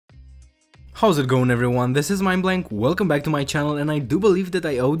How's it going everyone, this is MindBlank, welcome back to my channel, and I do believe that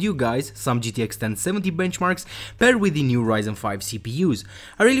I owed you guys some GTX 1070 benchmarks paired with the new Ryzen 5 CPUs.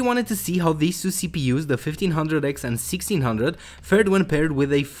 I really wanted to see how these two CPUs, the 1500X and 1600, fared when paired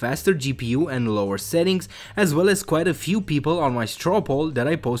with a faster GPU and lower settings, as well as quite a few people on my straw poll that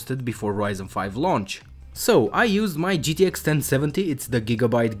I posted before Ryzen 5 launch. So, I used my GTX 1070, it's the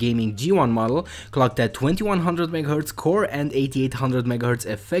Gigabyte Gaming G1 model, clocked at 2100MHz core and 8800MHz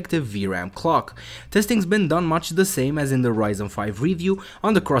effective VRAM clock. Testing's been done much the same as in the Ryzen 5 review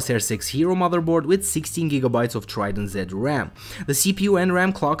on the Crosshair 6 Hero motherboard with 16GB of Trident Z RAM. The CPU and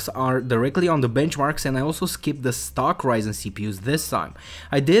RAM clocks are directly on the benchmarks, and I also skipped the stock Ryzen CPUs this time.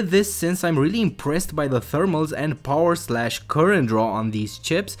 I did this since I'm really impressed by the thermals and power/current draw on these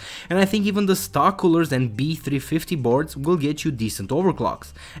chips, and I think even the stock coolers and B350 boards will get you decent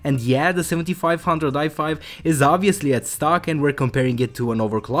overclocks. And yeah, the 7500 i5 is obviously at stock and we're comparing it to an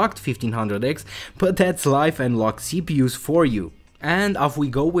overclocked 1500X, but that's life and locked CPUs for you. And off we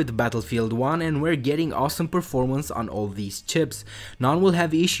go with Battlefield 1, and we're getting awesome performance on all these chips. None will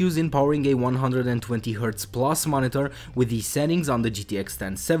have issues in powering a 120Hz plus monitor with these settings on the GTX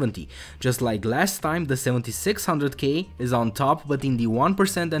 1070. Just like last time, the 7600K is on top, but in the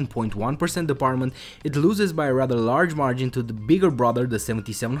 1% and 0.1% department, it loses by a rather large margin to the bigger brother, the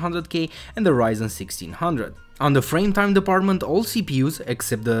 7700K and the Ryzen 1600. On the frame time department, all CPUs,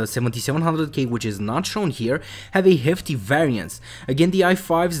 except the 7700K, which is not shown here, have a hefty variance. Again, the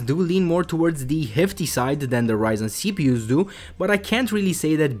i5s do lean more towards the hefty side than the Ryzen CPUs do, but I can't really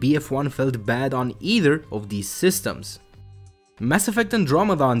say that BF1 felt bad on either of these systems. Mass Effect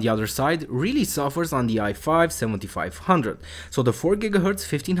Andromeda, on the other side, really suffers on the i5 7500, so the 4GHz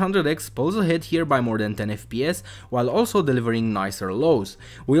 1500X pulls ahead here by more than 10 FPS while also delivering nicer lows.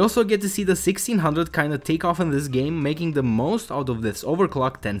 We also get to see the 1600 kinda take off in this game, making the most out of this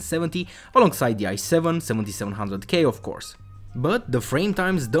overclocked 1070 alongside the i7 7700K of course. But the frame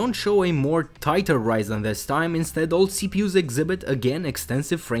times don't show a more tighter Ryzen this time, instead all CPUs exhibit again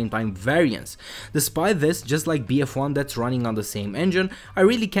extensive frame time variance. Despite this, just like BF1 that's running on the same engine, I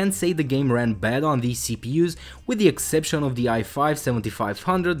really can't say the game ran bad on these CPUs, with the exception of the i5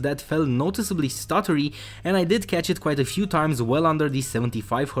 7500 that felt noticeably stuttery, and I did catch it quite a few times well under the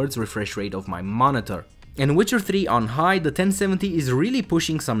 75Hz refresh rate of my monitor. In Witcher 3 on high, the 1070 is really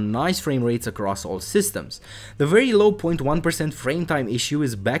pushing some nice frame rates across all systems. The very low 0.1% frame time issue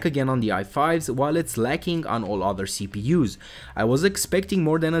is back again on the i5s, while it's lacking on all other CPUs. I was expecting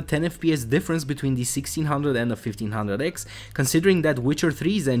more than a 10 FPS difference between the 1600 and the 1500X, considering that Witcher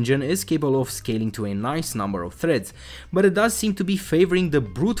 3's engine is capable of scaling to a nice number of threads, but it does seem to be favoring the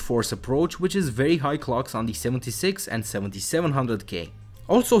brute force approach, which is very high clocks on the 76 and 7700K.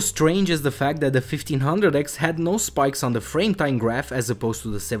 Also strange is the fact that the 1500X had no spikes on the frame time graph as opposed to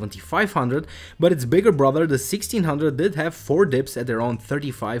the 7500, but its bigger brother, the 1600, did have 4 dips at around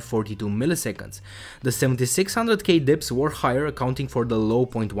 35-42 milliseconds. The 7600K dips were higher, accounting for the low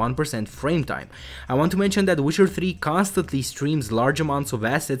 0.1% frame time. I want to mention that Witcher 3 constantly streams large amounts of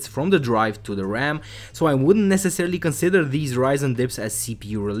assets from the drive to the RAM, so I wouldn't necessarily consider these Ryzen dips as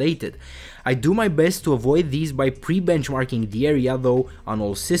CPU related. I do my best to avoid these by pre-benchmarking the area though on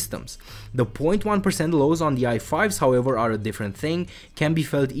all systems. The 0.1% lows on the i5s however are a different thing, can be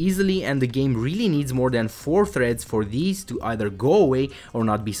felt easily, and the game really needs more than 4 threads for these to either go away or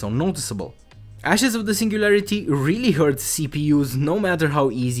not be so noticeable. Ashes of the Singularity really hurts CPUs no matter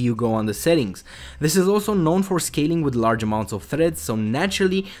how easy you go on the settings. This is also known for scaling with large amounts of threads, so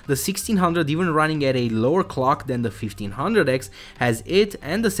naturally the 1600, even running at a lower clock than the 1500X, has it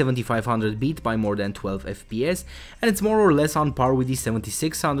and the 7500 beat by more than 12 FPS, and it's more or less on par with the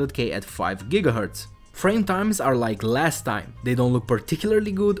 7600K at 5GHz. Frame times are like last time, they don't look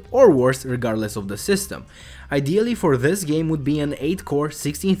particularly good or worse regardless of the system. Ideally for this game would be an 8-core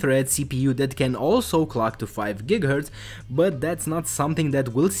 16-thread CPU that can also clock to 5GHz, but that's not something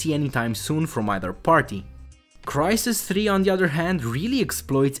that we'll see anytime soon from either party. Crysis 3 on the other hand really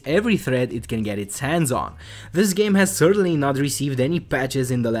exploits every thread it can get its hands on. This game has certainly not received any patches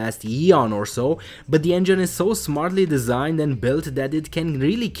in the last eon or so, but the engine is so smartly designed and built that it can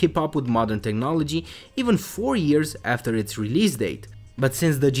really keep up with modern technology even 4 years after its release date. But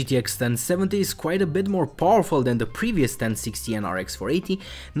since the GTX 1070 is quite a bit more powerful than the previous 1060 and RX 480,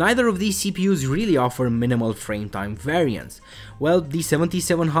 neither of these CPUs really offer minimal frame time variance. Well, the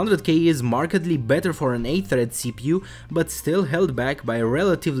 7700K is markedly better for an 8-thread CPU, but still held back by a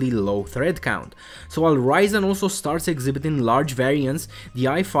relatively low thread count. So while Ryzen also starts exhibiting large variance, the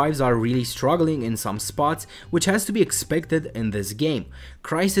i5s are really struggling in some spots, which has to be expected in this game.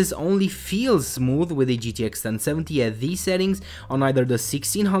 Crysis only feels smooth with the GTX 1070 at these settings on either the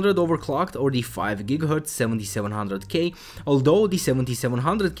 1600 overclocked or the 5GHz 7700K, although the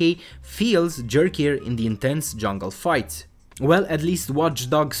 7700K feels jerkier in the intense jungle fights. Well, at least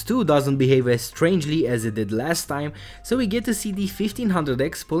Watch Dogs 2 doesn't behave as strangely as it did last time, so we get to see the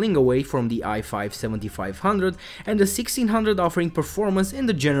 1500X pulling away from the i5 7500 and the 1600 offering performance in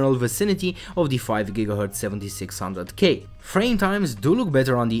the general vicinity of the 5GHz 7600K. Frame times do look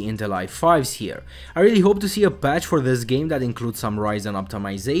better on the Intel i5s here. I really hope to see a patch for this game that includes some Ryzen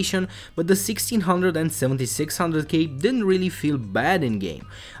optimization, but the 1600 and 7600K didn't really feel bad in game.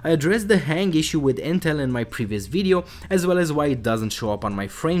 I addressed the hang issue with Intel in my previous video, as well as why it doesn't show up on my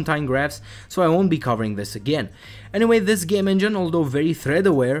frame time graphs, so I won't be covering this again. Anyway, this game engine, although very thread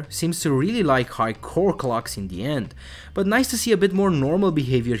aware, seems to really like high core clocks in the end, but nice to see a bit more normal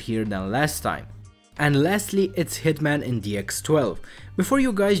behavior here than last time. And lastly, it's Hitman in DX12. Before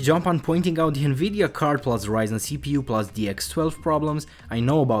you guys jump on pointing out the Nvidia card plus Ryzen CPU plus DX12 problems, I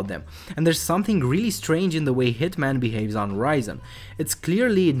know about them, and there's something really strange in the way Hitman behaves on Ryzen. It's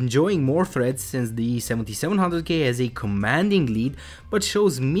clearly enjoying more threads since the 7700K has a commanding lead, but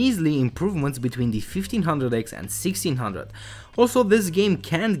shows measly improvements between the 1500X and 1600. Also, this game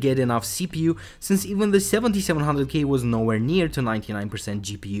can't get enough CPU since even the 7700K was nowhere near to 99%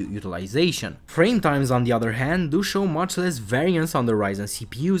 GPU utilization. Frame times, on the other hand, do show much less variance on the Ryzen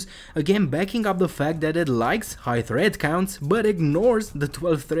CPUs, again backing up the fact that it likes high thread counts but ignores the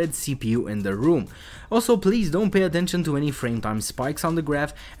 12 thread CPU in the room. Also, please don't pay attention to any frame time spikes on the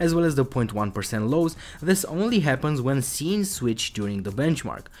graph as well as the 0.1% lows. This only happens when scenes switch during the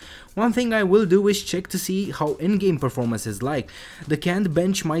benchmark. One thing I will do is check to see how in-game performance is like. The canned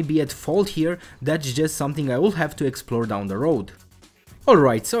bench might be at fault here, that's just something I will have to explore down the road.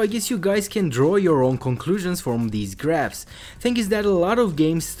 Alright, so I guess you guys can draw your own conclusions from these graphs. Thing is that a lot of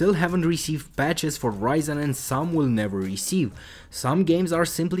games still haven't received patches for Ryzen and some will never receive. Some games are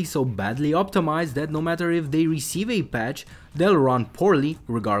simply so badly optimized that no matter if they receive a patch, they'll run poorly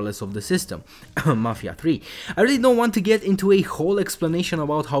regardless of the system. Mafia 3. I really don't want to get into a whole explanation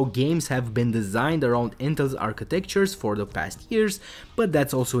about how games have been designed around Intel's architectures for the past years, but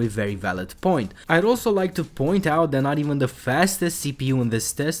that's also a very valid point. I'd also like to point out that not even the fastest CPU in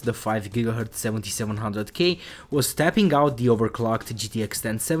this test, the 5GHz 7700K, was tapping out the overclocked GTX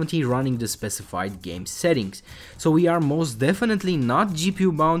 1070 running the specified game settings, so we are most definitely not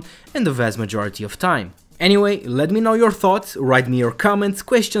GPU bound in the vast majority of time. Anyway, let me know your thoughts, write me your comments,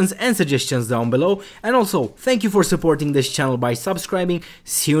 questions and suggestions down below, and also thank you for supporting this channel by subscribing.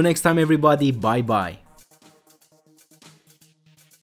 See you next time everybody, bye bye.